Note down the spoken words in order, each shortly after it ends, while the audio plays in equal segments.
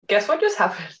guess what just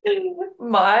happened?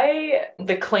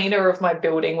 The cleaner of my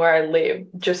building where I live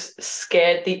just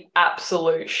scared the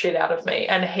absolute shit out of me,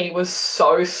 and he was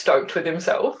so stoked with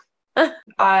himself.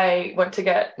 I went to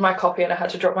get my coffee and I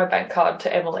had to drop my bank card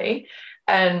to Emily,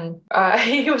 and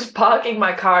he was parking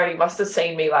my car and he must have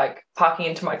seen me like parking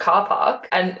into my car park,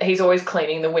 and he's always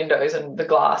cleaning the windows and the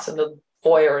glass and the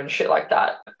foyer and shit like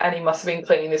that, and he must have been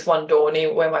cleaning this one door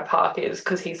near where my park is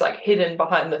because he's like hidden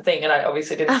behind the thing and I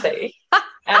obviously didn't see.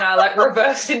 And I like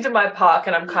reversed into my park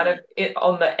and I'm kind of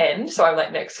on the end, so I'm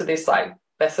like next to this like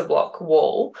Besser block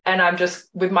wall, and I'm just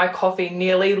with my coffee,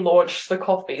 nearly launched the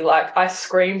coffee. Like I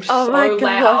screamed so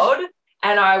loud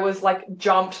and I was like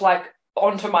jumped like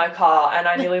onto my car and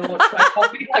I nearly launched my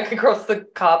coffee like across the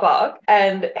car park,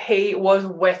 and he was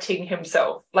wetting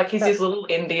himself. Like he's this little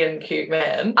Indian cute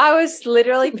man. I was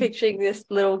literally picturing this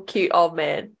little cute old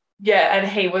man. Yeah, and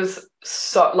he was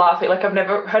so laughing. Like I've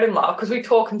never heard him laugh because we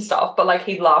talk and stuff, but like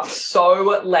he laughed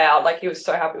so loud, like he was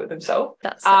so happy with himself.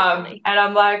 That's so funny. And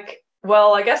I'm like,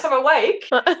 well, I guess I'm awake.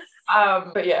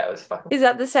 But yeah, it was fucking... Is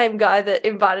that the same guy that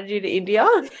invited you to India?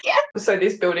 Yeah. So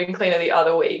this building cleaner the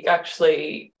other week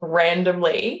actually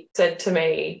randomly said to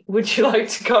me, would you like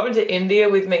to come to India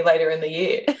with me later in the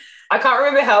year? I can't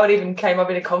remember how it even came up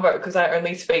in a convo because I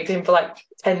only speak to him for like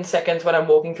 10 seconds when I'm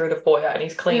walking through the foyer and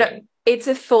he's cleaning. No, it's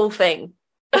a full thing.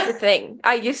 It's a thing.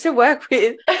 I used to work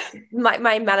with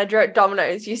my manager at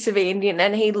Domino's used to be Indian,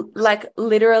 and he like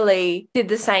literally did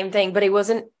the same thing, but it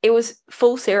was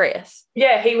full serious.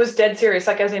 Yeah, he was dead serious,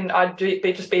 like as in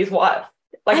just be his wife.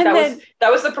 Like that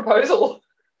was the proposal.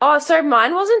 Oh, so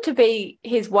mine wasn't to be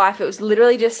his wife. It was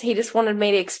literally he just wanted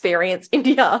me to experience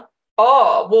India.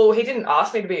 Oh, well, he didn't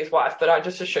ask me to be his wife, but I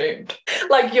just assumed.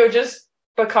 Like you're just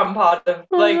become part of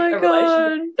like a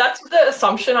relationship. That's the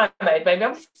assumption I made. Maybe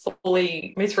I'm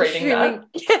fully misreading that.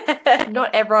 Yeah.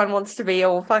 Not everyone wants to be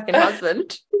your fucking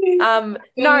husband.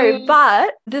 No,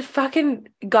 but the fucking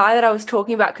guy that I was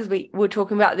talking about, because we were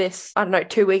talking about this, I don't know,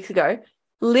 2 weeks ago,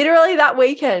 literally that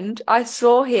weekend I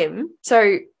saw him.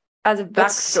 So as a backstory,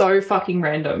 that's so fucking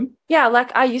random. Yeah,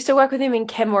 like I used to work with him in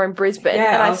Kenmore in Brisbane,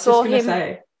 and I saw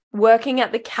him working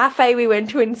at the cafe we went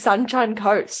to in Sunshine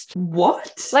Coast.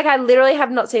 What? Like I literally have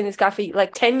not seen this guy for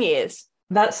like 10 years.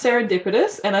 That's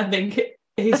serendipitous, and I think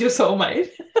he's your soulmate.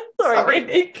 Sorry,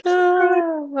 Nick.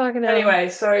 Anyway,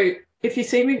 so if you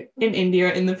see me in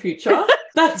India in the future,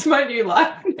 that's my new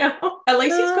life now. At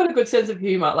least he's got a good sense of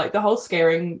humour, like the whole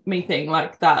scaring me thing,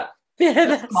 like that. Yeah,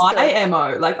 that's my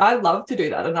MO. Like I love to do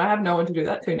that, and I have no one to do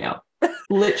that to now.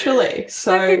 Literally.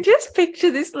 So I can just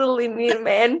picture this little Indian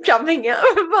man jumping out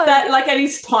of that, like, and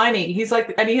he's tiny. He's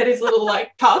like, and he had his little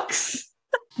like tucks.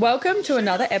 Welcome to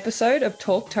another episode of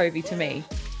Talk Toby to Me.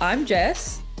 I'm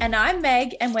Jess. And I'm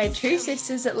Meg, and we're two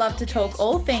sisters that love to talk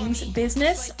all things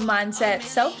business, mindset,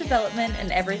 self-development,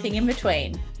 and everything in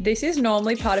between. This is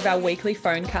normally part of our weekly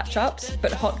phone catch-ups,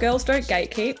 but hot girls don't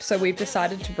gatekeep, so we've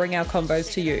decided to bring our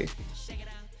combos to you.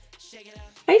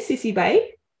 Hey, Sissy Bae.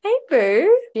 Hey,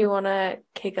 boo. Do you want to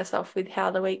kick us off with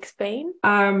how the week's been?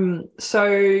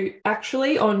 So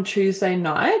actually on Tuesday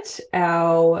night,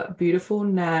 our beautiful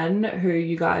Nan, who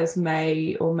you guys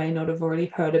may or may not have already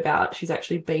heard about, she's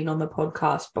actually been on the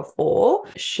podcast before.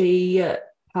 She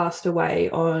passed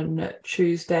away on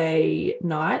Tuesday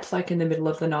night, like in the middle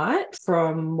of the night.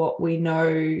 From what we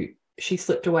know, she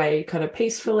slipped away kind of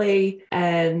peacefully,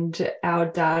 and our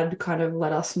dad kind of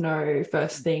let us know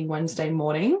first thing Wednesday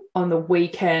morning. On the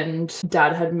weekend,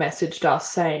 Dad had messaged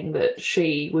us saying that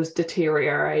she was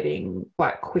deteriorating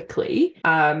quite quickly,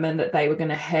 and that they were going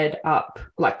to head up,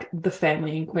 like the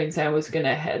family in Queensland was going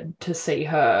to head to see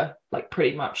her like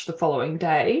pretty much the following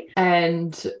day.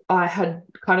 And I had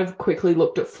kind of quickly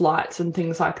looked at flights and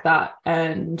things like that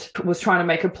and was trying to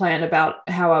make a plan about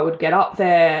how I would get up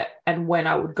there and when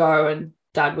I would go. And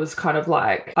Dad was kind of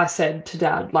like, I said to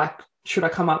Dad, like, should I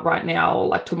come up right now or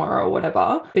like tomorrow or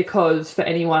whatever? Because for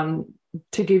anyone,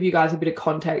 to give you guys a bit of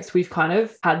context, we've kind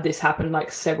of had this happen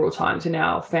like several times in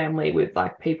our family with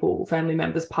like family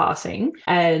members passing.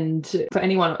 And for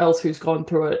anyone else who's gone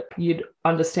through it, you'd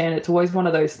understand it's always one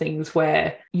of those things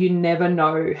where you never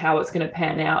know how it's going to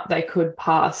pan out. They could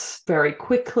pass very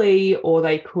quickly, or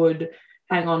they could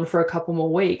hang on for a couple more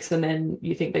weeks, and then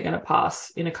you think they're going to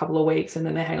pass in a couple of weeks, and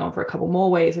then they hang on for a couple more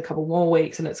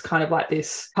weeks, and it's kind of like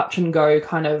this touch and go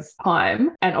kind of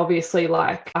time. And obviously,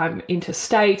 like, I'm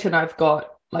interstate and I've got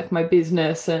like my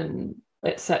business and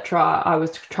etc., I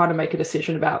was trying to make a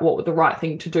decision about what the right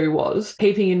thing to do was,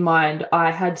 keeping in mind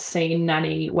I had seen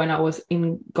Nanny when I was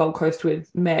in Gold Coast with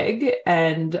Meg,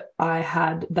 and I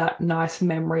had that nice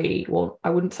memory. Well, I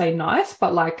wouldn't say nice,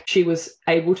 but like she was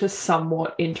able to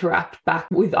somewhat interact back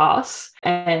with us.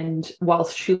 And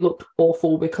whilst she looked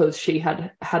awful because she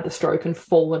had had the stroke and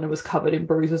fallen and was covered in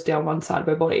bruises down one side of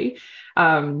her body,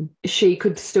 she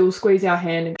could still squeeze our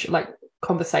hand and like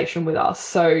conversation with us.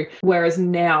 So whereas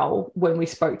now when we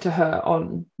spoke to her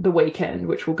on the weekend,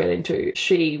 which we'll get into,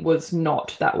 she was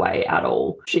not that way at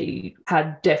all. She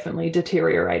had definitely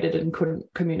deteriorated and couldn't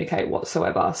communicate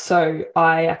whatsoever. So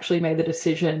I actually made the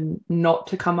decision not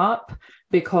to come up,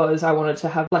 because I wanted to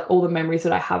have like all the memories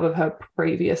that I have of her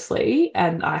previously.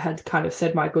 And I had kind of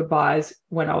said my goodbyes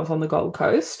when I was on the Gold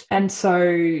Coast. And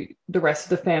so the rest of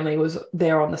the family was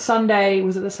there on the Sunday.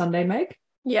 Was it the Sunday, Meg?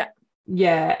 Yeah.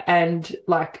 Yeah. And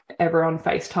like everyone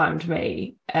FaceTimed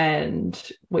me and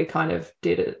we kind of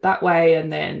did it that way.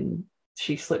 And then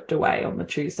she slipped away on the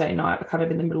Tuesday night, kind of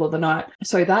in the middle of the night.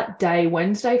 So that day,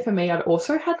 Wednesday for me, I'd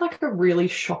also had like a really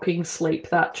shocking sleep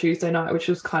that Tuesday night, which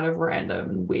was kind of random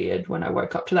and weird when I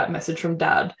woke up to that message from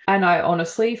Dad. And I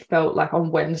honestly felt like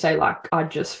on Wednesday, like I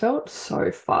just felt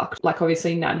so fucked. Like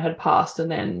obviously Nan had passed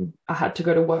and then I had to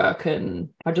go to work and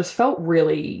I just felt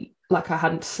really like I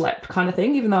hadn't slept kind of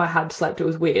thing. Even though I had slept, it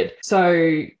was weird.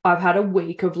 So I've had a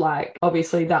week of like,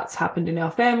 obviously that's happened in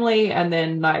our family. And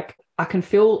then like I can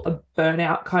feel a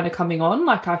burnout kind of coming on.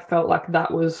 Like I felt like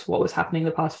that was what was happening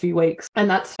the past few weeks. And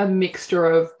that's a mixture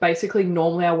of basically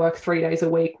normally I work 3 days a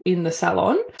week in the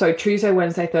salon. So Tuesday,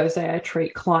 Wednesday, Thursday, I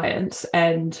treat clients,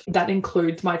 and that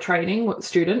includes my training with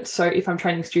students. So if I'm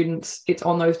training students, it's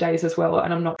on those days as well,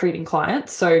 and I'm not treating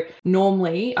clients. So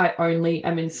normally I only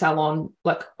am in salon,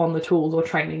 like on the tools or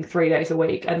training 3 days a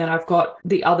week. And then I've got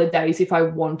the other days if I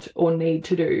want or need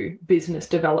to do business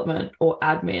development or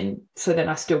admin. So then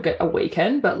I still get a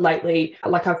weekend. But lately,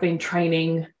 like I've been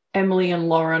training Emily and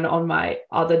Lauren on my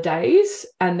other days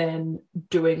and then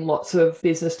doing lots of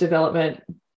business development,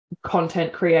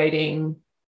 content creating.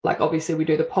 Like obviously we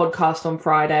do the podcast on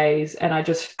Fridays, and I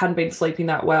just hadn't been sleeping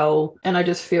that well. And I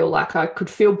just feel like I could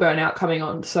feel burnout coming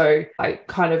on. So I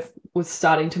kind of was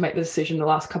starting to make the decision the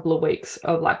last couple of weeks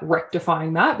of like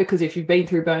rectifying that, because if you've been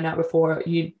through burnout before,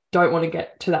 you don't want to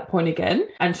get to that point again.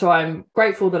 And so I'm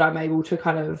grateful that I'm able to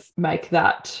kind of make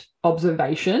that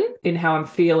observation in how I'm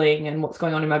feeling and what's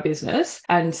going on in my business.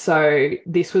 And so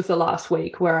this was the last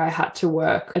week where I had to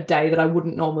work a day that I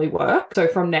wouldn't normally work. So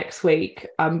from next week,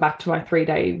 I'm back to my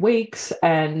 3-day weeks,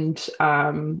 and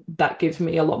that gives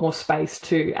me a lot more space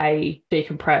to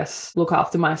decompress, look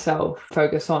after myself,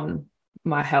 focus on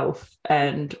my health,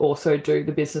 and also do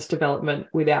the business development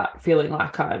without feeling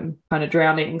like I'm kind of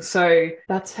drowning. So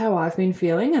that's how I've been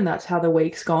feeling, and that's how the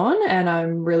week's gone. And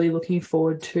I'm really looking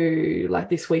forward to like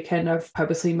this weekend. I've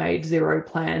purposely made zero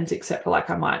plans except for like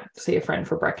I might see a friend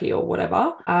for brekkie or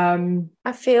whatever.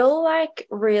 I feel like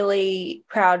really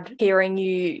proud hearing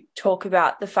you talk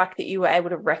about the fact that you were able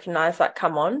to recognize that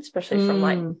come on, especially from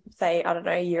like, say, I don't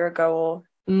know, a year ago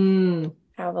or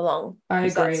however long. I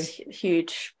agree. That's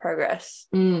huge progress.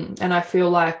 And I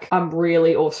feel like I'm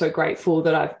really also grateful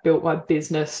that I've built my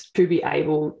business to be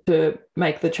able to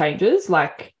make the changes.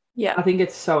 Like, yeah, I think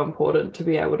it's so important to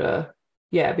be able to,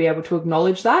 be able to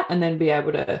acknowledge that, and then be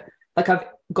able to, like, I've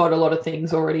got a lot of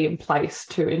things already in place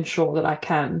to ensure that I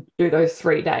can do those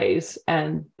 3 days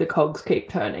and the cogs keep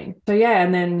turning. So yeah,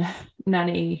 and then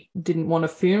Nanny didn't want a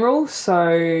funeral. So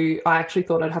I actually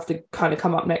thought I'd have to kind of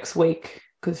come up next week,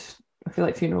 because I feel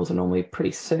like funerals are normally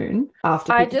pretty soon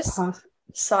after people pass.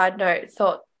 Side note,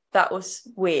 thought that was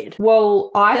weird.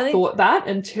 Well, I thought that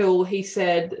until he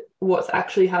said what's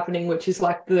actually happening, which is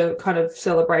like the kind of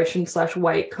celebration /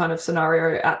 wake kind of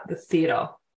scenario at the theatre,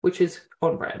 which is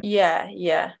on brand.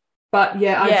 Yeah. But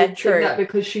yeah, I did true. think that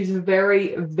because she's a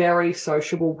very, very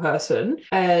sociable person,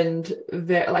 and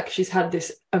like she's had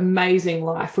this amazing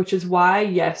life, which is why,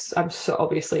 yes,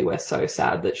 obviously we're so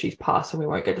sad that she's passed and we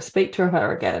won't get to speak to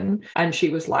her again. And she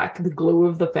was like the glue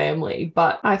of the family.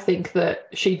 But I think that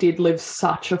she did live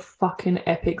such a fucking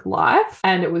epic life,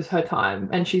 and it was her time.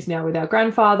 And she's now with our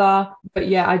grandfather. But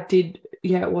yeah,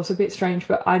 it was a bit strange,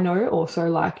 but I know also,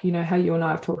 like, you know, how you and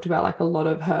I have talked about like a lot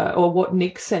of her, or what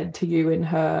Nick said to you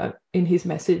in his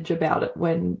message about it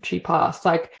when she passed,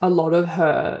 like a lot of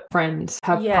her friends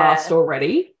have passed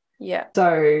already. Yeah.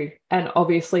 So, and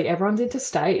obviously everyone's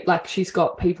interstate. Like she's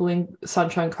got people in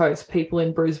Sunshine Coast, people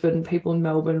in Brisbane, people in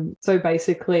Melbourne. So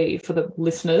basically, for the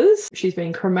listeners, she's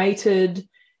been cremated.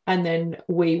 And then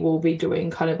we will be doing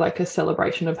kind of like a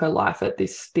celebration of her life at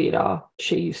this theatre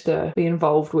she used to be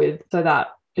involved with. So that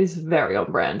is very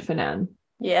on brand for Nan.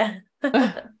 Yeah.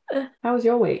 How was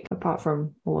your week apart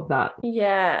from all of that?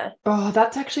 Yeah. Oh,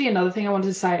 that's actually another thing I wanted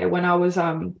to say. When I was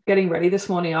getting ready this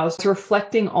morning, I was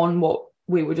reflecting on what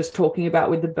we were just talking about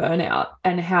with the burnout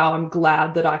and how I'm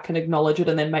glad that I can acknowledge it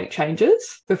and then make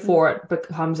changes before it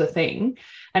becomes a thing.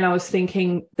 And I was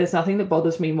thinking there's nothing that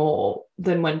bothers me more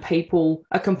than when people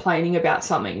are complaining about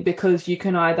something, because you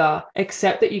can either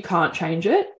accept that you can't change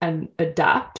it and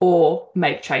adapt or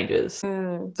make changes.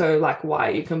 So like, why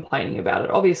are you complaining about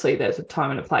it? Obviously there's a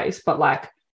time and a place, but like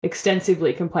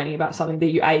extensively complaining about something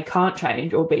that you A, can't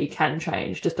change, or B, can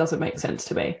change just doesn't make sense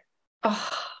to me. Oh,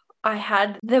 I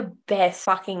had the best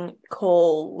fucking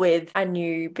call with a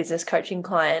new business coaching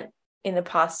client in the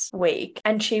past week.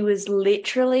 And she was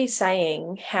literally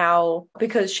saying how,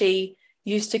 because she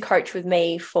used to coach with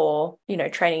me for, you know,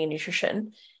 training and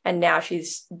nutrition, and now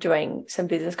she's doing some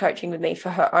business coaching with me for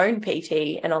her own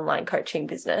PT and online coaching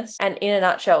business. And in a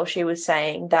nutshell, she was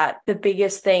saying that the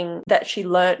biggest thing that she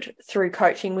learnt through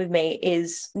coaching with me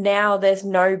is now there's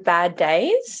no bad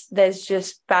days. There's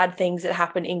just bad things that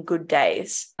happen in good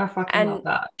days. I fucking love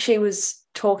that. She was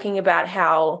talking about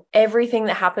how everything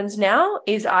that happens now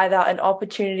is either an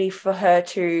opportunity for her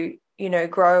to, you know,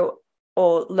 grow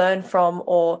or learn from,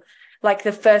 or like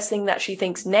the first thing that she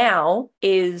thinks now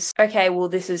is, okay, well,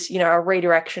 this is, you know, a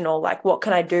redirection, or like, what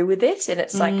can I do with this? And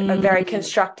it's like a very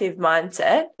constructive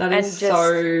mindset. That is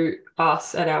so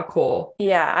us at our core.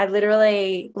 Yeah, I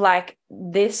literally, like,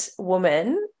 this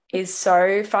woman is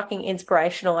so fucking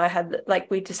inspirational.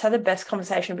 We just had the best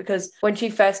conversation, because when she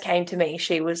first came to me,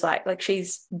 she was like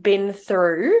she's been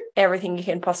through everything you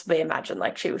can possibly imagine.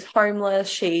 Like, she was homeless,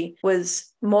 she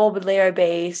was morbidly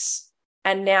obese,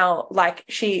 and now like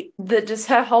just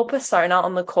her whole persona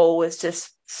on the call was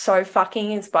just so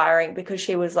fucking inspiring, because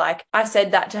she was like, I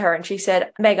said that to her and she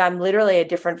said, Meg, I'm literally a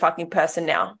different fucking person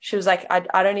now. She was like,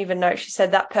 I don't even know. She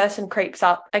said that person creeps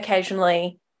up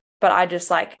occasionally, but I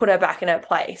just like put her back in her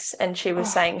place. And she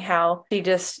was saying how she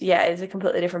just, is a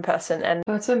completely different person. And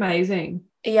that's amazing.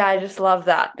 Yeah, I just love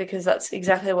that, because that's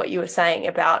exactly what you were saying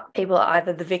about people are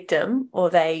either the victim or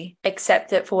they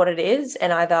accept it for what it is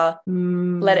and either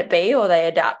let it be or they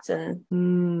adapt. And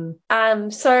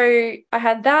so I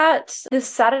had that. The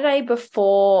Saturday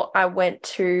before I went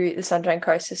to the Sunshine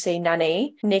Coast to see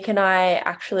Nanny, Nick and I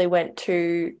actually went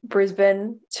to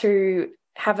Brisbane to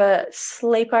have a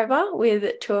sleepover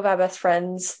with two of our best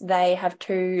friends. They have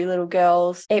two little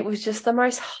girls. It was just the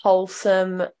most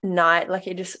wholesome night. Like,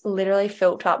 it just literally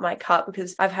filled up my cup,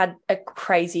 because I've had a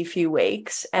crazy few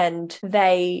weeks, and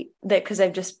because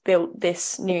they've just built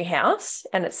this new house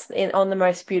and it's on the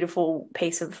most beautiful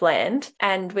piece of land.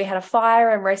 And we had a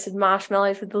fire and roasted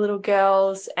marshmallows with the little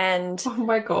girls. And oh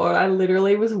my God, I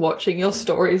literally was watching your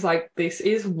stories like, this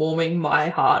is warming my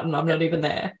heart and I'm not even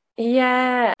there.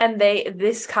 Yeah. And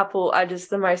this couple are just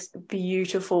the most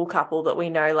beautiful couple that we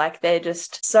know. Like, they're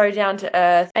just so down to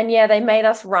earth. And yeah, they made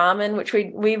us ramen, which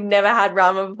we've never had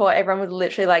ramen before. Everyone was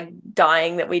literally like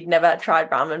dying that we'd never tried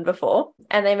ramen before.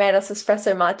 And they made us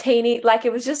espresso martini. Like,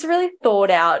 it was just really thought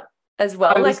out as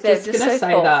well. Like, they're just so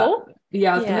thoughtful.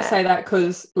 Yeah, I was going to say that,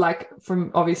 because like,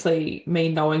 from obviously me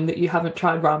knowing that you haven't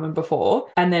tried ramen before,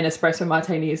 and then espresso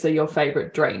martinis are your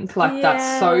favorite drink, like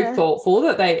that's so thoughtful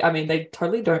that they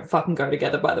totally don't fucking go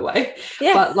together, by the way.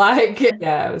 Yeah. But like,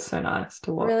 yeah, it was so nice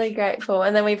to watch. Really grateful.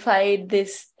 And then we played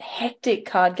this hectic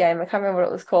card game. I can't remember what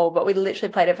it was called, but we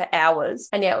literally played it for hours.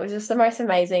 And yeah, it was just the most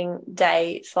amazing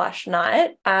day/night.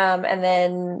 And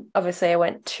then obviously I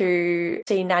went to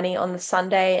see Nanny on the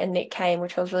Sunday, and Nick came,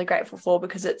 which I was really grateful for,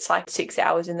 because it's like 6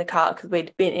 hours in the car, because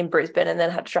we'd been in Brisbane and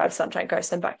then had to drive to Sunshine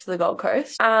Coast and back to the Gold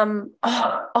Coast.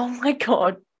 Oh my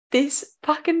God, this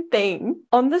fucking thing.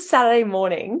 On the Saturday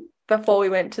morning before we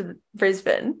went to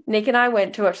Brisbane, Nick and I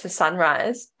went to watch the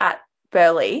sunrise at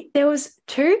Burleigh. There was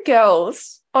two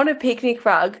girls on a picnic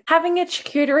rug having a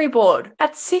charcuterie board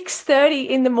at 6:30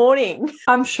 in the morning.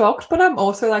 I'm shocked, but I'm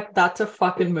also like, that's a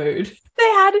fucking mood. They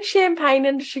had a champagne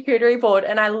and a charcuterie board,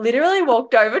 and I literally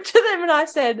walked over to them and I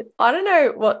said, I don't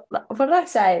know what did I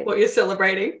say? What you're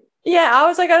celebrating? Yeah, I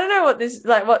was like, I don't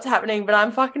know what's happening, but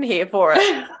I'm fucking here for it.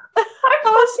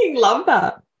 I fucking love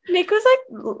that. Nick was like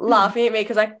laughing at me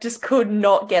because I just could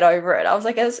not get over it. I was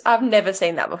like, I've never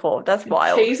seen that before. That's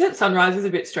wild. Cheese at sunrise is a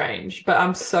bit strange, but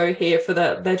I'm so here for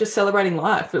they're just celebrating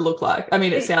life, it looked like. I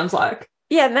mean, it sounds like.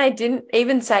 Yeah, and they didn't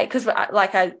even say, because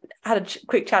like I had a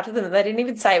quick chat to them, and they didn't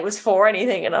even say it was for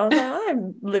anything. And I was like,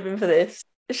 I'm living for this.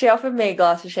 She offered me a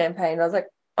glass of champagne. I was like,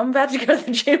 I'm about to go to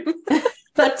the gym.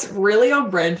 That's really on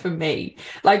brand for me.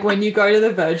 Like, when you go to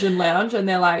the Virgin Lounge and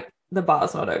they're like, the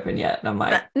bar's not open yet. And I'm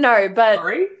like, no, but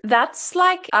sorry? That's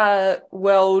like a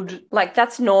world, like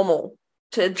that's normal.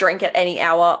 to drink at any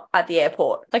hour at the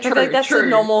airport. Like, I feel like that's a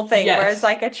normal thing. Yes. Whereas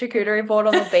like a charcuterie board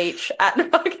on the beach at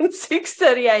fucking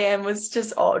 6:30 a.m. was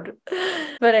just odd.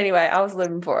 But anyway, I was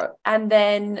living for it. And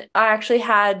then I actually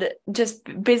had just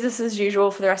business as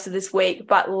usual for the rest of this week,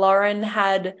 but Lauren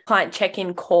had client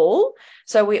check-in call.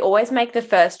 So we always make the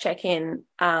first check-in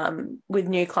with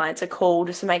new clients a call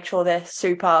just to make sure they're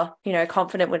super,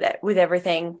 confident with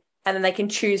everything. And then they can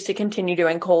choose to continue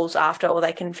doing calls after, or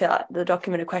they can fill out the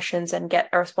documented questions and get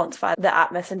a response via the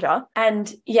app messenger.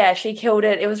 And yeah, she killed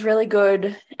it. It was really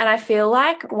good. And I feel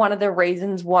like one of the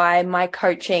reasons why my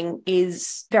coaching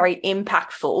is very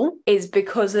impactful is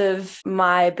because of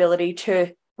my ability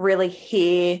to really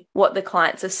hear what the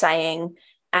clients are saying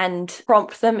and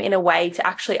prompt them in a way to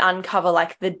actually uncover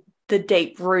like the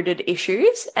deep-rooted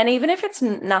issues. And even if it's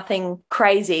nothing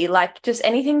crazy, like just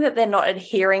anything that they're not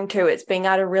adhering to, it's being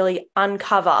able to really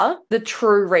uncover the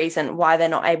true reason why they're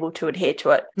not able to adhere to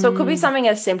it. So it could be something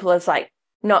as simple as like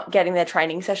not getting their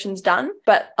training sessions done.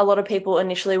 But a lot of people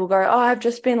initially will go, oh, I've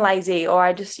just been lazy, or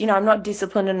I just, I'm not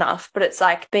disciplined enough. But it's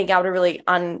like being able to really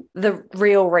the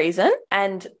real reason.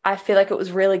 And I feel like it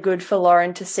was really good for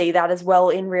Lauren to see that as well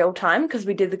in real time, because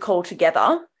we did the call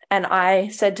together. And I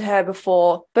said to her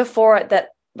before it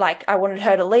that like I wanted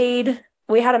her to lead.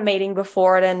 We had a meeting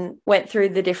before it and went through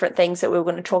the different things that we were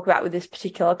going to talk about with this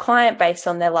particular client based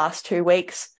on their last 2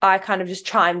 weeks. I kind of just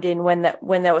chimed in when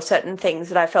there were certain things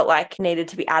that I felt like needed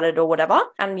to be added or whatever.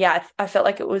 And yeah, I felt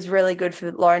like it was really good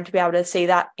for Lauren to be able to see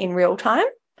that in real time.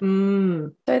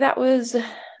 So that was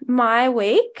my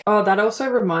week. Oh, that also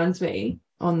reminds me,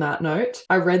 on that note,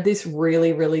 I read this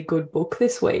really, really good book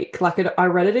this week. I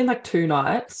read it in like 2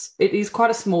 nights. It is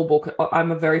quite a small book.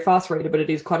 I'm a very fast reader, but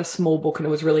it is quite a small book and it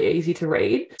was really easy to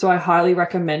read. So I highly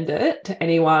recommend it to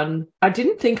anyone. I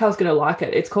didn't think I was going to like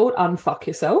it. It's called Unfuck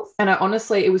Yourself. And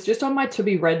it was just on my to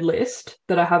be read list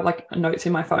that I have like notes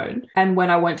in my phone. And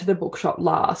when I went to the bookshop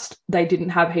last, they didn't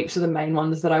have heaps of the main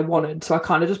ones that I wanted. So I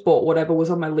kind of just bought whatever was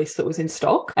on my list that was in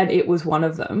stock. And it was one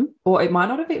of them. Or it might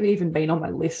not have even been on my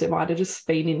list. It might have just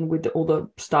been in with all the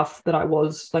stuff that I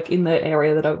was like in the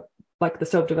area that I like the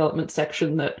self-development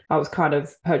section that I was kind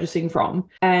of purchasing from.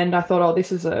 And I thought, oh,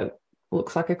 this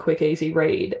looks like a quick, easy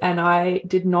read. And I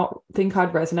did not think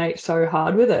I'd resonate so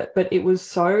hard with it, but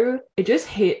it just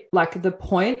hit like the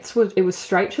points it was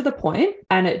straight to the point,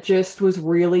 and it just was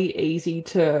really easy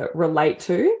to relate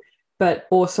to, but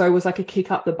also was like a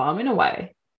kick up the bum in a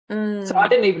way. So I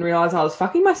didn't even realize I was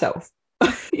fucking myself.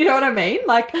 You know what I mean?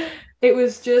 Like, it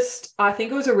was just, I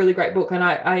think it was a really great book. And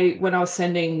I when I was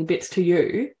sending bits to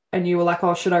you and you were like,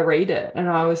 oh, should I read it? And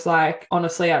I was like,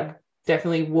 honestly, I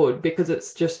definitely would, because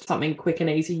it's just something quick and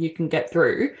easy you can get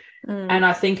through. And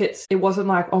I think it wasn't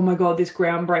like, oh my God, this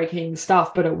groundbreaking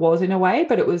stuff, but it was in a way,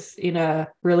 but it was in a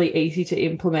really easy to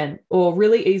implement, or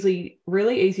really easy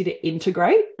to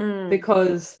integrate,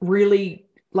 because really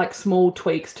like small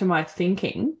tweaks to my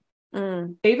thinking.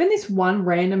 Even this one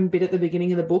random bit at the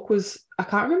beginning of the book I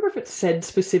can't remember if it said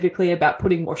specifically about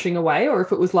putting washing away, or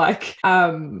if it was like,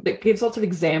 it gives lots of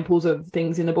examples of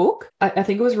things in the book. I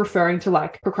think it was referring to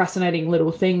like procrastinating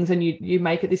little things, and you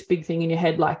make it this big thing in your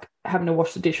head, like having to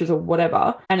wash the dishes or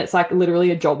whatever. And it's like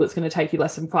literally a job that's going to take you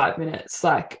less than 5 minutes,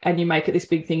 like, and you make it this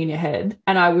big thing in your head.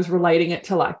 And I was relating it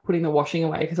to like putting the washing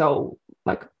away, because I'll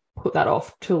like put that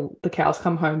off till the cows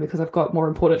come home because I've got more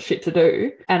important shit to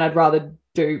do. And I'd rather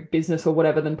do business or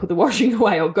whatever than put the washing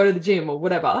away or go to the gym or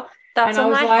whatever. That's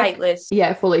on my hate list.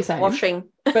 Yeah, fully same. Washing.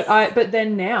 But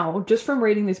then now, just from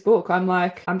reading this book, I'm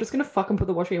like, I'm just going to fucking put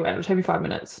the washing away. It'll take me 5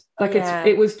 minutes. Like,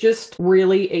 it was just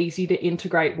really easy to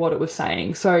integrate what it was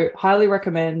saying. So highly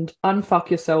recommend Unfuck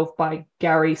Yourself by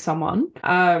Gary someone.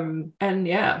 And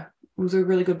yeah, it was a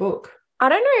really good book. I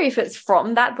don't know if it's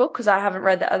from that book, because I haven't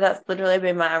read that. That's literally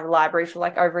been my library for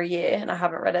like over a year and I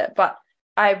haven't read it. But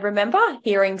I remember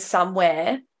hearing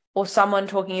somewhere or someone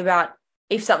talking about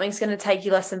if something's going to take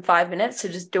you less than 5 minutes, to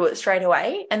just do it straight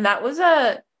away. And that was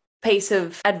a piece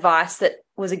of advice that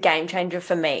was a game changer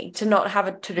for me, to not have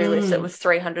a to-do list that was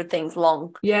 300 things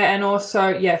long. Yeah. And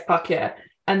also, yeah, fuck yeah.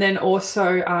 And then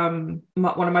also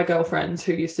one of my girlfriends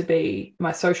who used to be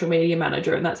my social media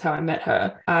manager, and that's how I met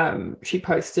her, she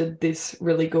posted this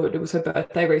really good, it was her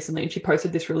birthday recently, and she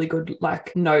posted this really good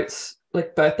like notes,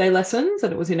 like birthday lessons,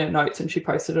 and it was in her notes, and she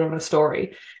posted it on a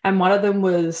story. And one of them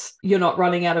was, you're not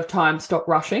running out of time, stop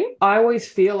rushing. I always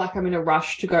feel like I'm in a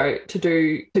rush to get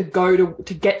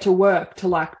to work, to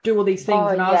like do all these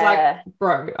things. And I was like,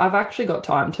 bro, I've actually got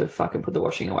time to fucking put the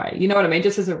washing away. You know what I mean?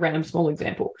 Just as a random small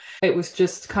example. It was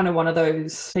just kind of one of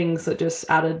those things that just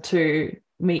added to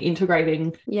me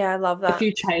integrating Yeah, I love a that.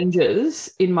 few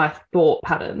changes in my thought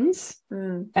patterns.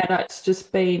 Mm, And it's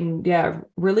just been,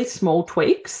 really small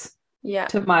tweaks yeah.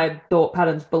 to my thought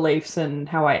patterns, beliefs, and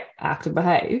how I act and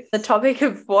behave. The topic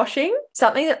of washing,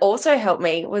 something that also helped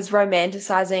me was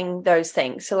romanticizing those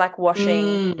things. So like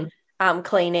washing,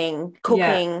 cleaning,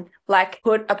 cooking, like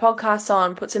put a podcast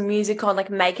on, put some music on, like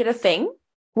make it a thing.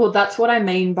 Well, that's what I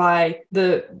mean by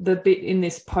the bit in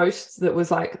this post that was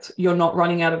like, you're not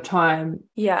running out of time.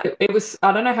 Yeah. It was,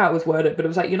 I don't know how it was worded, but it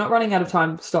was like, you're not running out of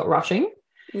time, stop rushing.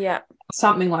 Yeah.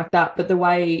 Something like that. But the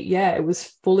way, it was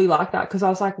fully like that, because I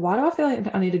was like, why do I feel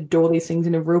like I need to do all these things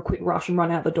in a real quick rush and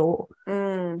run out the door?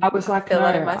 I was like, feel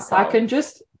that in no, myself. I can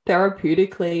just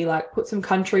therapeutically like put some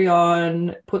country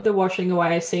on, put the washing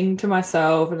away, sing to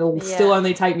myself. It'll still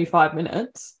only take me 5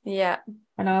 minutes. Yeah.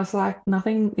 And I was like,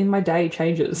 nothing in my day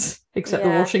changes except the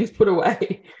Yeah. washing's put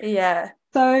away. Yeah.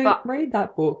 So read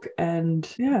that book and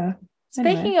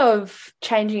Speaking of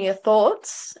changing your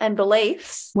thoughts and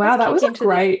beliefs. Wow, that was a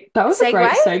great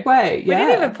segue. We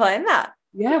didn't even plan that.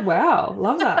 Yeah, wow.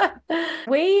 Love that.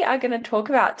 We are going to talk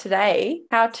about today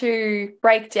how to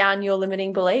break down your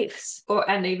limiting beliefs.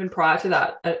 And even prior to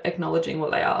that, acknowledging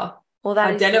what they are. Well,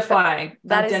 that identifying is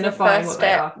the first what step.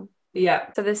 they are. Yeah.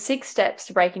 So there's 6 steps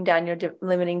to breaking down your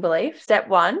limiting belief. Step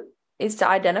 1 is to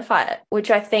identify it, which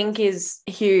I think is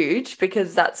huge,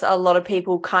 because that's a lot of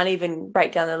people can't even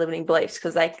break down their limiting beliefs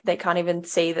because they can't even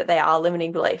see that they are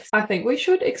limiting beliefs. I think we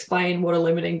should explain what a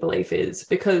limiting belief is,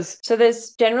 because So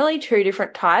there's generally 2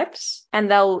 different types,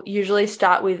 and they'll usually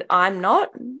start with I'm not,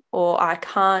 or I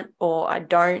can't, or I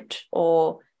don't,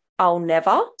 or I'll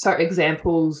never. so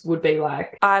examples would be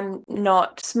like, I'm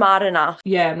not smart enough.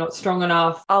 I'm not strong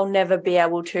enough. I'll never be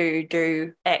able to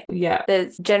do X. Yeah.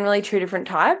 There's generally 2 different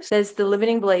types. There's the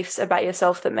limiting beliefs about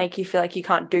yourself that make you feel like you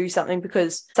can't do something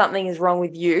because something is wrong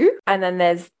with you. And then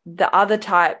there's the other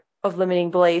type of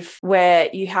limiting belief where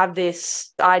you have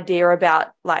this idea about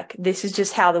like, this is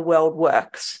just how the world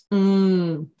works.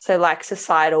 So like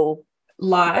societal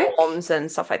norms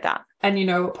and stuff like that. And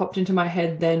what popped into my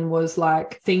head then was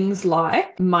like things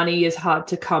like money is hard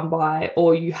to come by,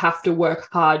 or you have to work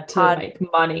hard to make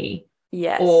money.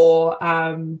 Yes. Or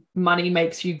money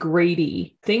makes you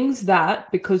greedy. Things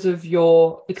that, because of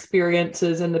your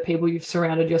experiences and the people you've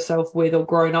surrounded yourself with or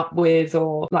grown up with,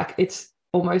 or like it's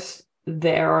almost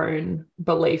their own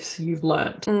beliefs you've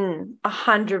learned.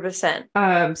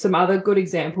 100%. Some other good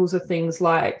examples are things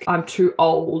like I'm too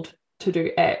old to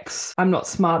do X. I'm not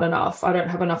smart enough. I don't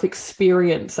have enough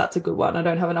experience. That's a good one. I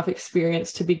don't have enough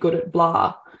experience to be good at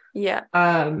blah. Yeah.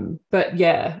 But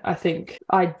I think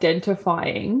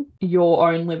identifying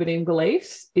your own limiting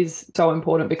beliefs is so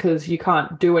important, because you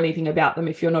can't do anything about them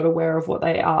if you're not aware of what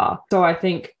they are. So I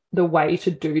think the way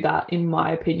to do that, in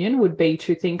my opinion, would be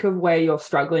to think of where you're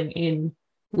struggling in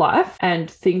life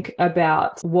and think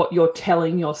about what you're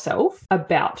telling yourself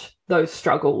about those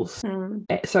struggles.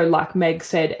 So like Meg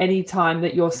said, anytime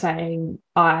that you're saying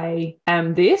I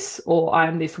am this, or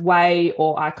I'm this way,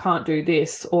 or I can't do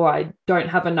this, or I don't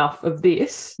have enough of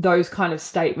this, those kind of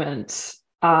statements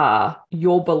are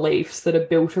your beliefs that are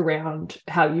built around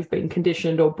how you've been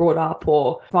conditioned or brought up,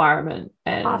 or environment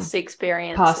and Past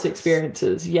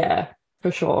experiences. Yeah,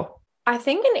 for sure. I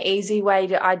think an easy way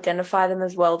to identify them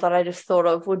as well that I just thought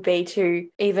of would be to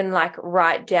even like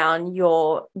write down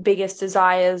your biggest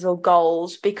desires or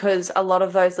goals, because a lot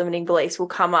of those limiting beliefs will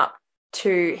come up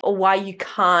to why you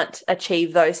can't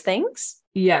achieve those things.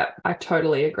 Yeah, I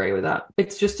totally agree with that.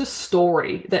 It's just a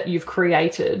story that you've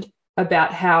created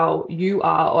about how you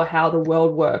are or how the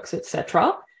world works,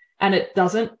 etc. And it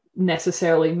doesn't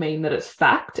necessarily mean that it's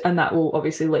fact, and that will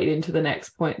obviously lead into the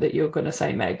next point that you're going to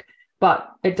say, Meg.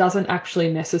 But it doesn't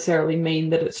actually necessarily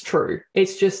mean that it's true.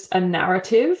 It's just a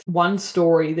narrative, one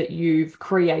story that you've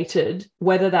created,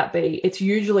 whether that be, it's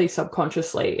usually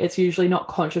subconsciously, it's usually not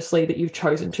consciously that you've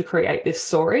chosen to create this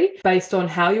story based on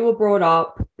how you were brought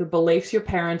up, the beliefs your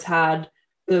parents had,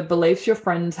 the beliefs your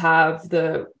friends have,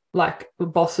 the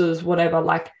bosses, whatever,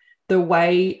 like the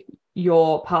way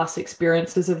your past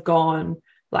experiences have gone.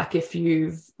 Like if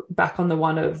you've back on the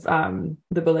one of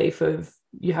the belief of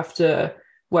you have to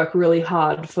work really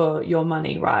hard for your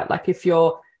money, right? Like if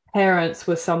your parents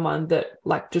were someone that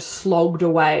like just slogged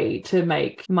away to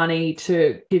make money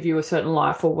to give you a certain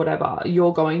life or whatever,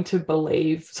 you're going to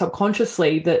believe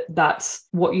subconsciously that that's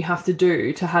what you have to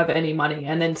do to have any money.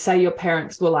 And then say your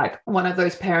parents were like one of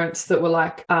those parents that were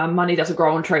like, money doesn't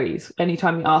grow on trees.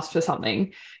 Anytime you ask for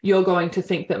something, you're going to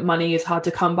think that money is hard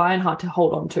to come by and hard to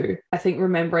hold on to. I think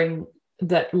remembering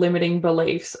that limiting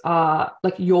beliefs are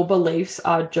like your beliefs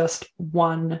are just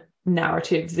one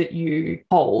narrative that you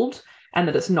hold, and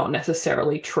that it's not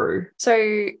necessarily true.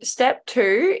 So step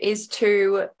 2 is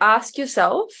to ask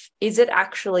yourself, is it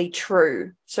actually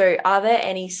true? So are there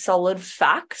any solid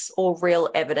facts or real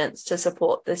evidence to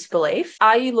support this belief?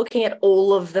 Are you looking at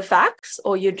all of the facts,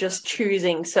 or you're just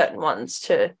choosing certain ones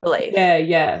to believe?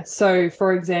 Yeah. So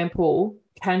for example,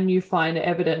 can you find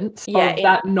evidence of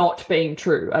that not being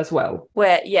true as well?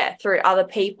 Where, through other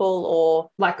people, or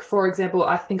like, for example,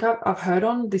 I think I've heard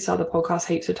on this other podcast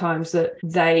heaps of times that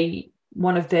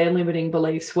one of their limiting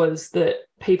beliefs was that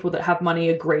people that have money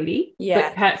are greedy.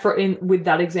 Yeah. But with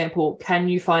that example, can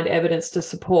you find evidence to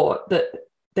support that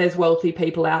there's wealthy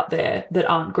people out there that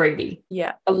aren't greedy?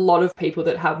 Yeah. A lot of people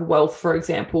that have wealth, for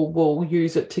example, will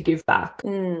use it to give back,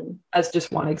 as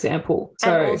just one example.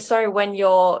 So, and also when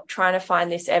you're trying to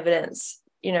find this evidence,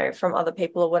 you know, from other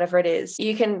people or whatever it is,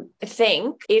 you can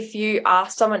think, if you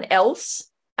ask someone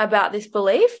else about this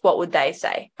belief, what would they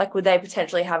say? Like, would they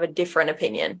potentially have a different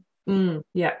opinion?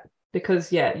 Yeah,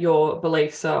 because your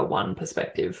beliefs are one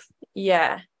perspective.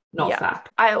 Yeah. Not fact.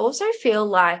 I also feel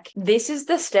like this is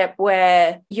the step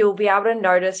where you'll be able to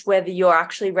notice whether you're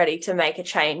actually ready to make a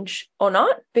change or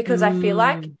not. Because I feel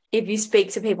like if you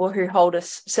speak to people who hold a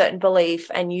certain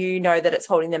belief and you know that it's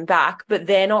holding them back, but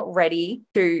they're not ready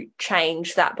to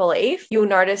change that belief, you'll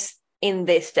notice in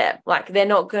this step, like they're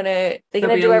going to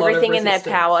do everything in their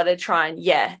power to try and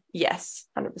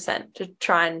 100% to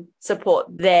try and support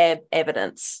their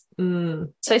evidence.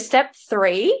 So step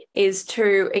 3 is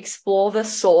to explore the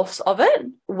source of it.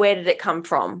 Where did it come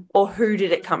from, or who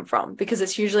did it come from? Because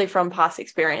it's usually from past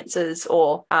experiences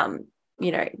or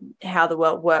how the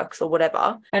world works or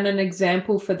whatever. And an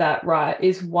example for that, right,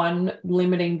 is one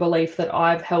limiting belief that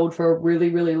I've held for a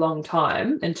really, really long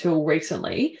time until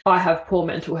recently. I have poor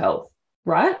mental health,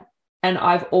 right? And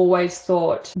I've always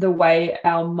thought the way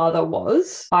our mother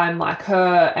was, I'm like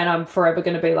her and I'm forever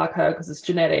going to be like her because it's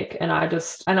genetic. And I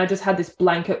just had this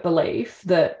blanket belief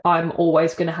that I'm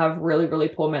always going to have really, really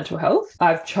poor mental health.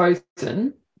 I've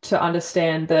chosen to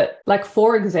understand that, like,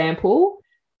 for example,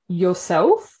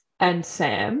 yourself and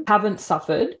Sam haven't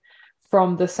suffered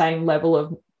from the same level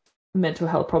of mental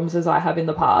health problems as I have in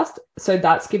the past. So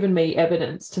that's given me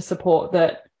evidence to support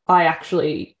that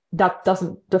that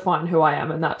doesn't define who I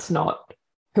am, and that's not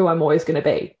who I'm always going to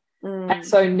be. And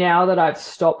so now that I've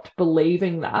stopped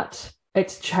believing that,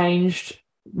 it's changed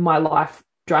my life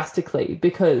drastically,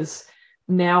 because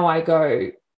now I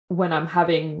go, when I'm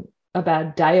having a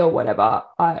bad day or whatever,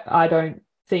 I don't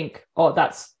think, oh,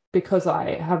 that's because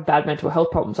I have bad mental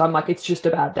health problems. I'm like, it's just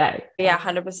a bad day. Yeah,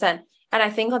 100%. And I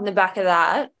think on the back of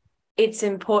that, it's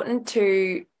important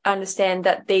to understand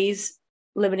that these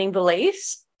limiting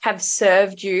beliefs have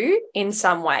served you in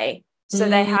some way. So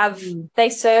they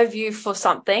serve you for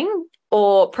something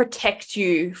or protect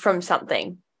you from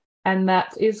something. And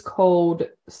that is called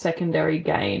secondary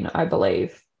gain, I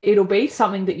believe. It'll be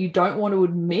something that you don't want to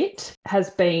admit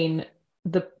has been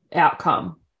the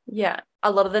outcome. Yeah. A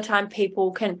lot of the time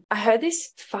I heard this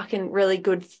fucking really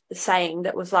good saying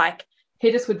that was like,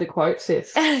 hit us with the quote,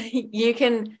 sis.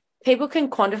 People can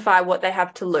quantify what they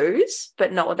have to lose,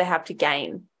 but not what they have to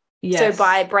gain. Yes. So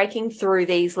by breaking through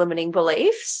these limiting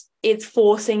beliefs, it's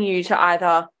forcing you to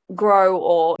either grow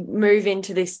or move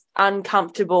into this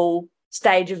uncomfortable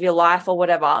stage of your life or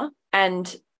whatever.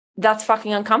 And that's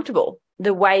fucking uncomfortable.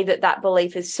 The way that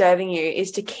belief is serving you is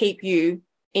to keep you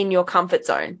in your comfort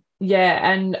zone. Yeah.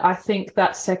 And I think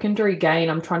that secondary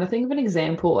gain, I'm trying to think of an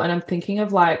example, and I'm thinking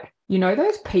of, like, you know,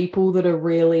 those people that are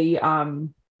really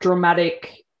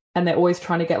dramatic and they're always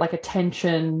trying to get like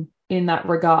attention in that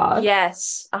regard.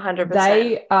 Yes,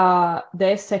 100%.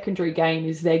 Their secondary gain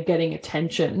is they're getting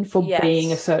attention for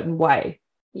being a certain way.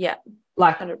 Yeah,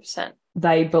 like 100%.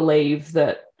 They believe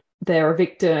that they're a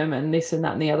victim and this and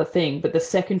that and the other thing, but the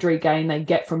secondary gain they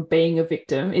get from being a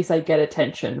victim is they get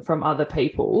attention from other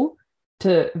people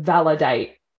to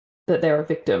validate that they're a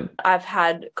victim. I've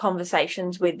had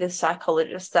conversations with the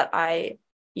psychologist that I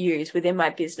use within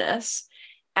my business,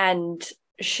 and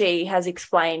she has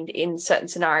explained in certain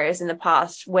scenarios in the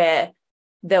past where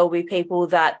there'll be people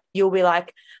that you'll be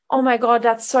like, oh my God,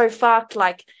 that's so fucked.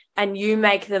 Like, and you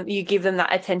give them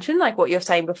that attention, like what you're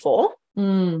saying before.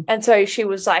 And so she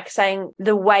was like saying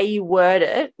the way you word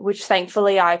it, which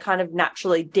thankfully I kind of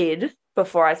naturally did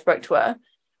before I spoke to her,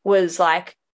 was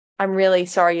like, I'm really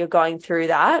sorry you're going through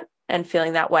that and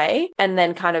feeling that way. And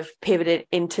then kind of pivoted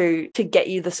into to get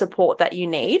you the support that you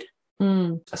need.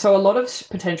 So a lot of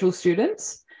potential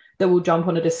students that will jump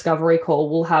on a discovery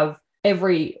call will have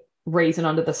every reason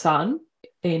under the sun,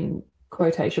 in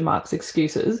quotation marks,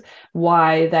 excuses,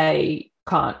 why they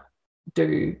can't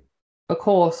do a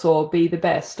course or be the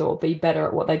best or be better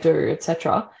at what they do,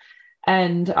 etc.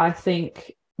 And I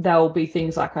think there'll be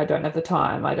things like, I don't have the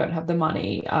time, I don't have the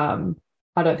money,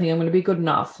 I don't think I'm going to be good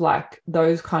enough, like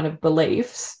those kind of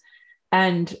beliefs.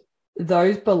 And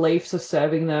those beliefs are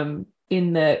serving them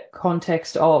in the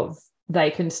context of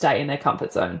they can stay in their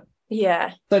comfort zone.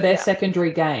 Yeah. So their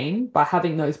secondary gain by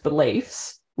having those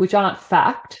beliefs, which aren't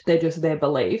fact, they're just their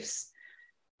beliefs,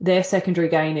 their secondary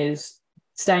gain is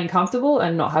staying comfortable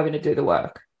and not having to do the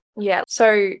work. Yeah.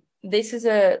 So this is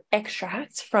a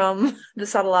extract from The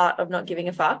Subtle Art of Not Giving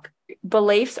a Fuck.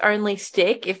 Beliefs only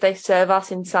stick if they serve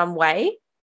us in some way.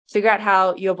 Figure out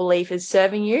how your belief is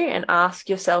serving you and ask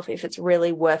yourself if it's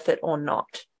really worth it or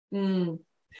not.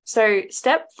 So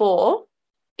step 4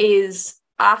 is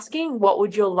asking what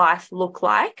would your life look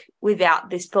like without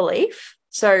this belief.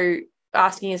 So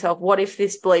asking yourself, what if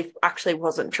this belief actually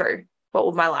wasn't true? What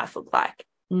would my life look like?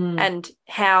 And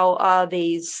how are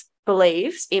these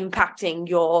beliefs impacting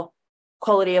your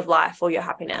quality of life or your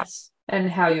happiness? And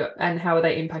how are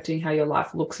they impacting how your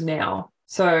life looks now?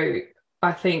 So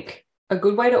I think a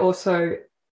good way to also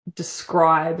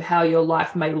describe how your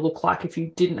life may look like if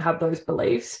you didn't have those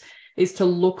beliefs is to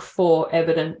look for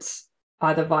evidence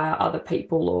either via other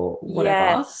people or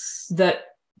whatever that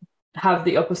have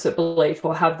the opposite belief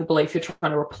or have the belief you're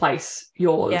trying to replace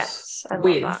yours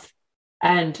with,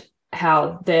 and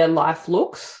how their life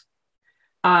looks.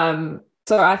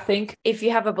 So I think if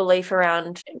you have a belief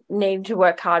around needing to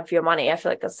work hard for your money, I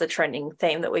feel like that's the trending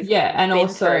theme that we've been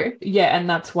through. And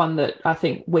that's one that I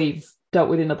think we've dealt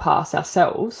with in the past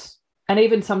ourselves. And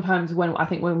even sometimes when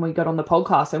we got on the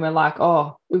podcast and we're like,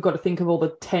 oh, we've got to think of all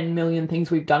the 10 million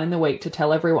things we've done in the week to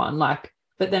tell everyone, like,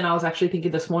 but then I was actually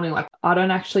thinking this morning, like, I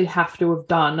don't actually have to have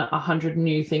done 100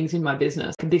 new things in my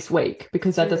business this week,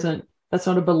 because that's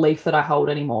not a belief that I hold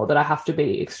anymore, that I have to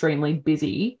be extremely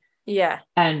busy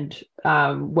and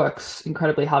works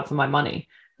incredibly hard for my money.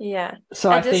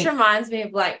 So it just reminds me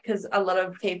of, like, because a lot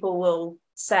of people will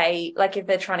say, like, if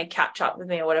they're trying to catch up with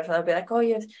me or whatever, they'll be like, oh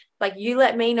yes, like, you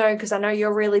let me know because I know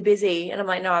you're really busy. And I'm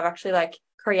like, no, I've actually like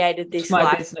created this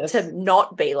life business to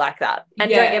not be like that.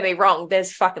 And don't get me wrong,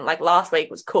 there's fucking, like, last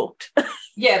week was cooked. But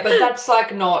that's like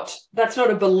that's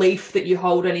not a belief that you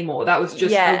hold anymore. That was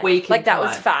just a week like that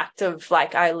was fact of,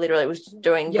 like, I literally was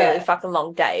doing really fucking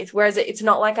long days, whereas it's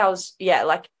not like I was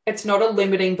like, it's not a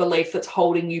limiting belief that's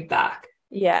holding you back.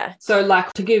 So,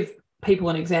 like, to give people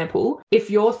an example, if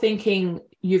you're thinking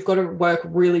you've got to work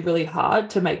really, really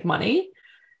hard to make money,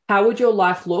 how would your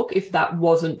life look if that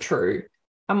wasn't true?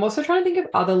 I'm also trying to think of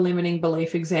other limiting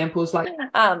belief examples. Like,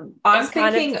 I'm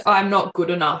thinking I'm not good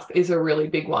enough is a really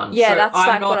big one. Yeah, so that's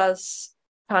like what I was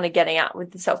kind of getting at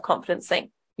with the self-confidence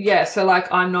thing. Yeah, so,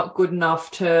 like, I'm not good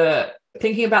enough to,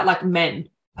 thinking about, like, men,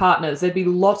 partners, there'd be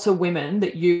lots of women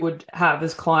that you would have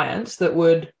as clients that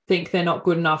would think they're not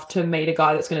good enough to meet a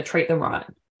guy that's going to treat them right.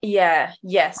 Yeah,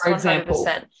 yes, for example.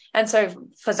 100%. And so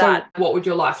for that, what would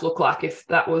your life look like if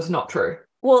that was not true?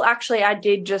 Well, actually, I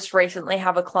did just recently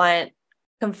have a client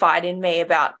confide in me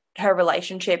about her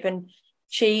relationship, and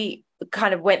she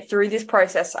kind of went through this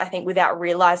process, I think, without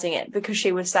realizing it, because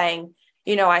she was saying,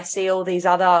 you know, I see all these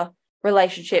other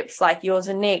relationships like yours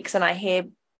and Nick's, and I hear,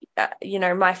 you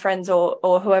know, my friends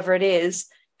or whoever it is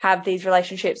have these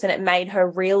relationships, and it made her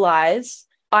realize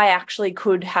I actually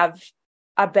could have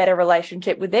a better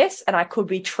relationship with this, and I could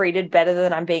be treated better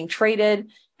than I'm being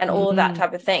treated, and all of that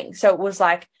type of thing. So it was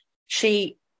like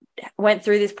she went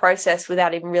through this process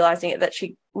without even realizing it, that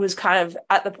she was kind of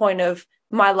at the point of,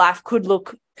 my life could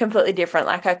look completely different.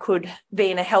 Like, I could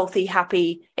be in a healthy,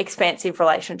 happy, expansive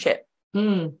relationship.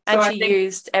 And she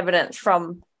used evidence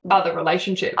from other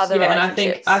relationships. And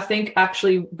I think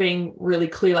actually being really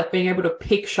clear, like being able to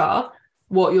picture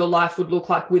what your life would look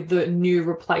like with the new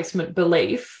replacement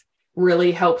belief,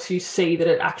 really helps you see that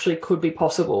it actually could be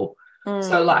possible.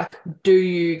 So, like, do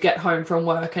you get home from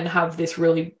work and have this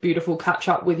really beautiful catch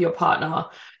up with your partner?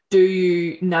 Do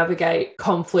you navigate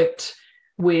conflict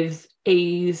with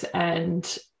ease and,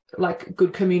 like,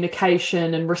 good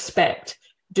communication and respect?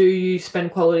 Do you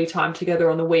spend quality time together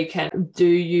on the weekend? Do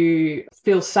you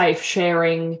feel safe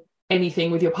sharing anything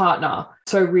with your partner?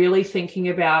 So really thinking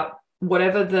about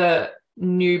whatever the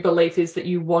new belief is that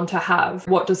you want to have,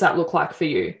 what does that look like for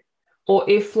you? Or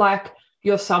if, like,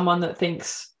 you're someone that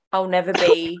thinks, I'll never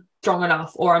be strong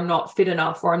enough, or I'm not fit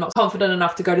enough, or I'm not confident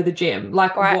enough to go to the gym,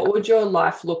 like, what would your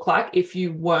life look like if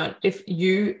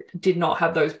you did not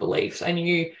have those beliefs? And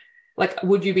you, like,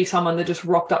 would you be someone that just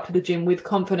rocked up to the gym with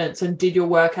confidence and did your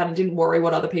workout and didn't worry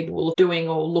what other people were doing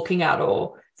or looking at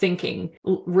or thinking?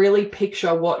 Really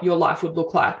picture what your life would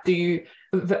look like. Do you,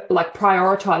 like,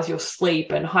 prioritize your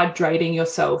sleep and hydrating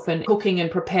yourself and cooking and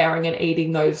preparing and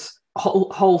eating those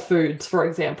Whole Foods, for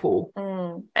example.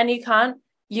 And you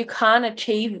can't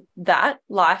achieve that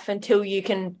life until you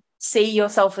can see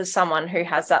yourself as someone who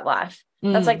has that life.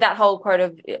 That's like that whole quote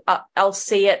of I'll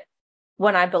see it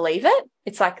when I believe it.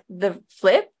 It's like the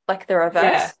flip, like the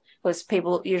reverse, because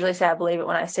people usually say I believe it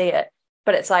when I see it,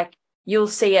 but it's like you'll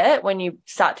see it when you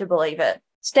start to believe it.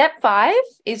 Step 5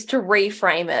 is to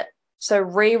reframe it. So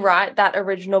rewrite that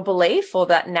original belief or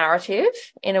that narrative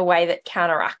in a way that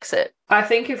counteracts it. I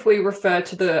think if we refer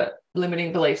to the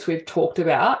limiting beliefs we've talked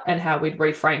about and how we'd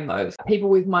reframe those, people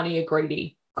with money are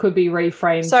greedy could be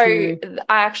reframed. So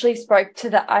I actually spoke to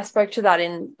that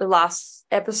in the last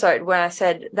episode when I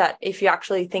said that if you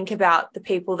actually think about the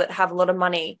people that have a lot of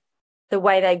money, the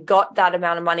way they got that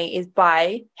amount of money is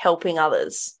by helping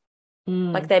others.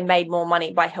 Like they made more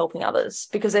money by helping others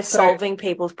because they're solving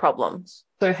people's problems.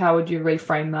 So how would you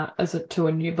reframe that to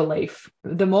a new belief?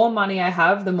 The more money I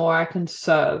have, the more I can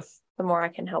serve. The more I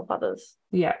can help others.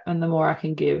 Yeah, and the more I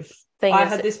can give. I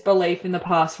had this belief in the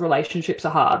past, relationships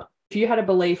are hard. If you had a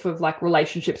belief of like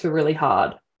relationships are really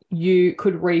hard, you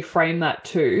could reframe that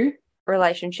to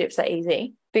relationships are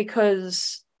easy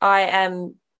because I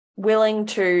am willing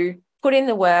to put in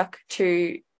the work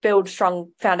to build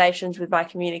strong foundations with my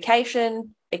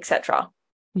communication, etc.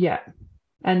 Yeah.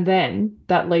 And then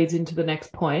that leads into the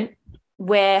next point.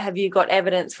 Where have you got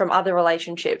evidence from other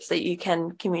relationships that you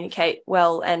can communicate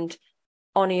well and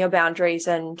honor your boundaries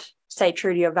and stay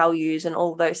true to your values and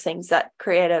all those things that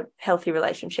create a healthy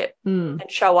relationship and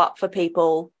show up for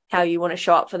people how you want to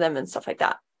show up for them and stuff like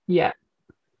that? Yeah.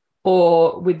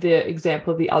 Or with the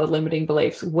example of the other limiting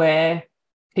beliefs, where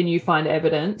can you find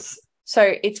evidence?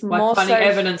 So it's like more finding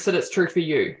evidence that it's true for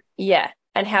you. Yeah.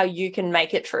 And how you can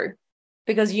make it true.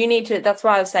 Because you need to, that's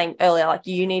why I was saying earlier, like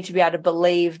you need to be able to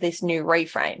believe this new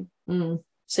reframe.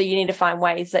 So you need to find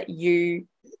ways that you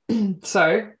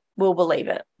will believe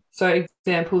it. So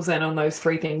examples then on those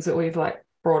 3 things that we've like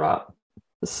brought up.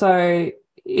 So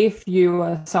if you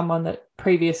are someone that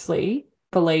previously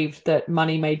believed that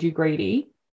money made you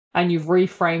greedy and you've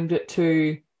reframed it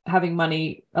to having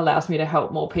money allows me to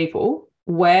help more people,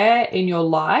 where in your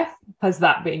life has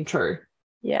that been true?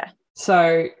 Yeah.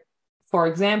 So for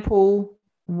example,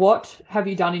 what have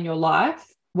you done in your life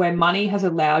where money has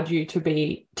allowed you to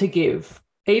give?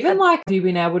 Even like have you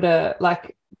been able to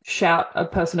like shout a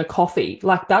person a coffee?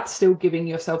 Like that's still giving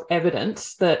yourself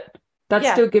evidence that's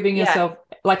still giving yourself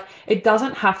like it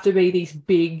doesn't have to be these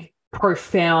big,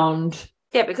 profound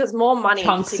because more money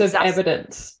chunks of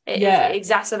evidence. It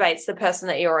exacerbates the person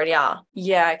that you already are.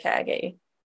 Yeah, okay, I get you.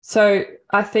 So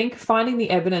I think finding the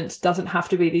evidence doesn't have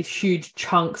to be these huge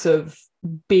chunks of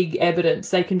big evidence.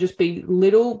 They can just be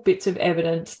little bits of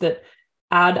evidence that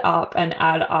add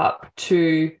up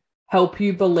to help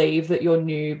you believe that your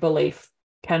new belief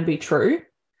can be true.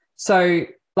 So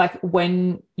like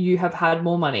when you have had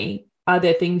more money, are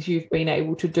there things you've been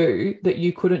able to do that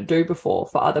you couldn't do before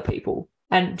for other people?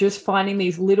 And just finding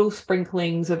these little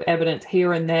sprinklings of evidence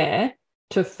here and there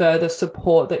to further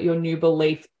support that your new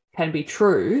belief can be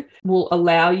true will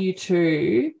allow you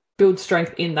to build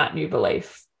strength in that new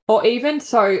belief. Or even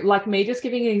so, like me just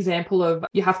giving an example of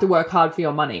you have to work hard for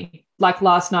your money. Like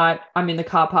last night, I'm in the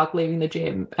car park leaving the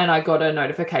gym and I got a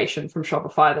notification from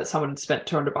Shopify that someone had spent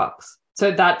 $200.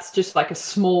 So that's just like a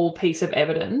small piece of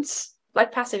evidence.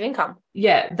 Like passive income.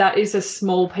 Yeah, that is a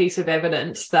small piece of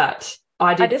evidence that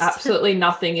I did absolutely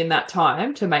nothing in that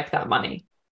time to make that money.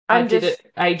 I did it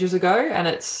ages ago and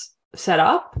it's set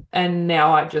up and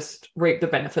now I just reap the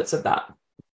benefits of that.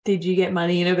 Did you get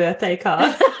money in a birthday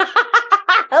card?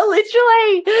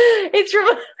 Literally,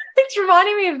 it's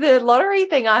reminding me of the lottery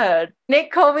thing I heard.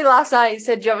 Nick called me last night. He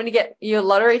said, do you want me to get your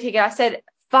lottery ticket? I said,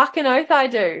 fucking oath I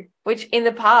do. Which in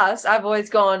the past, I've always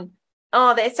gone,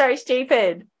 oh, they're so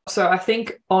stupid. So I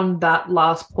think on that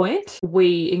last point,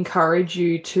 we encourage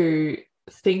you to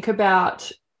think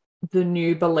about the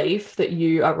new belief that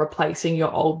you are replacing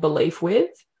your old belief with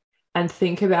and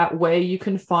think about where you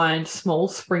can find small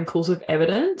sprinkles of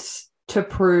evidence to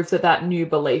prove that that new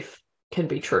belief can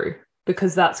be true,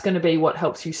 because that's going to be what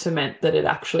helps you cement that it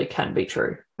actually can be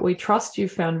true. We trust you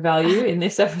found value in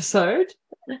this episode.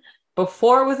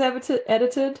 Before it was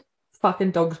edited,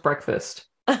 fucking dog's breakfast.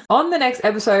 On the next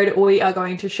episode, we are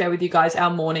going to share with you guys our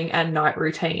morning and night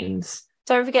routines.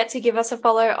 Don't forget to give us a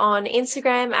follow on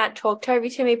Instagram at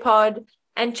TalkTobyToMePod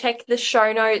and check the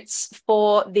show notes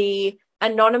for the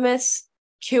anonymous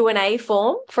Q&A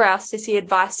form for our Sissy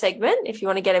Advice segment if you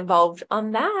want to get involved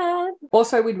on that.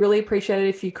 Also, we'd really appreciate it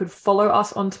if you could follow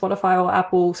us on Spotify or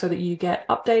Apple so that you get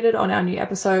updated on our new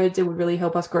episodes. It would really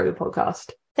help us grow the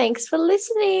podcast. Thanks for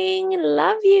listening.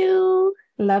 Love you.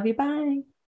 Love you. Bye.